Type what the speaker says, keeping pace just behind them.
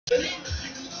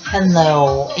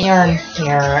Hello, Aaron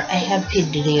here. I have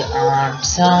PDD on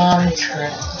some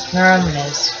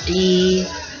terminology,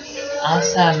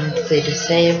 also I'm mentally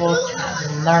disabled,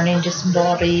 I'm learning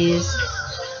disabilities.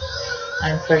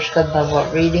 I'm first good level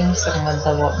at reading, second good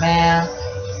level at math,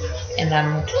 and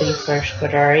I'm mentally first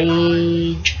good at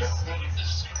age.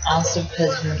 Also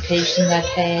because of medications I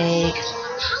take.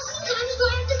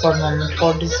 For my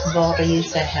mental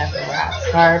disabilities, I have a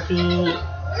rapid heartbeat,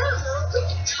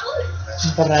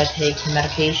 but I take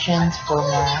medications for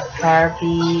my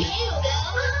heartbeat.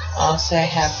 Also, I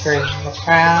have virtual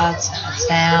crowds and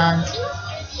sounds.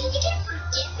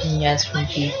 And yes, when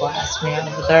people ask me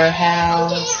over their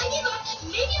house,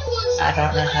 I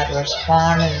don't know how to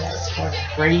respond, and that's hard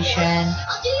vibration.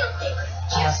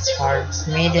 It's hard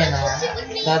for me to interact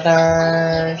with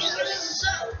others.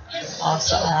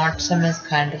 Also, autism is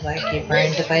kind of like a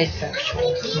brain delayed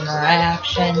virtual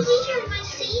interaction.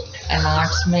 And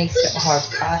autism makes it hard to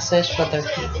process what other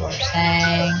people are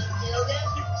saying.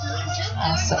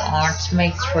 Also, autism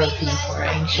makes for people are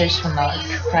anxious when large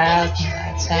crowds and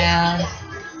loud sound.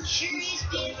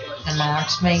 And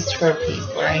autism makes for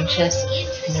people are anxious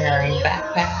when wearing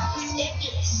backpacks.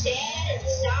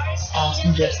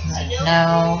 Also, just let you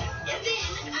know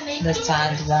the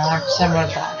signs of autism are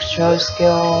lack of show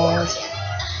skills,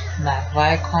 lack of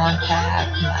eye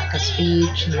contact, lack of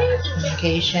speech, and lack of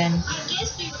communication.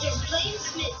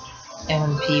 And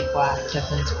when people act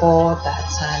up in school,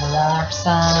 that's a sign of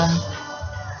autism.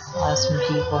 Also, when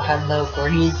people have low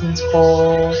grades in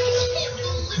school,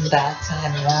 that's a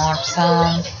sign of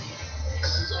autism.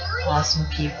 Also, when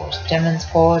people stim in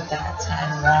school, that's a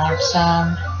sign of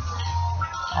autism.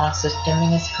 Also,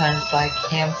 stimming is kind of like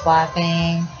hand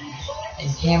flapping, and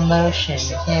hand motion,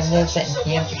 hand movement, and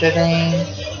hand fidgeting.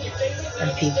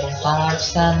 And people with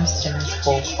autism stim in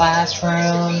school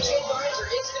classrooms,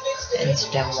 and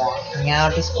stim walking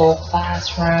out of school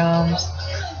classrooms.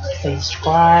 Please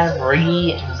subscribe,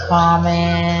 read, and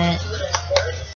comment.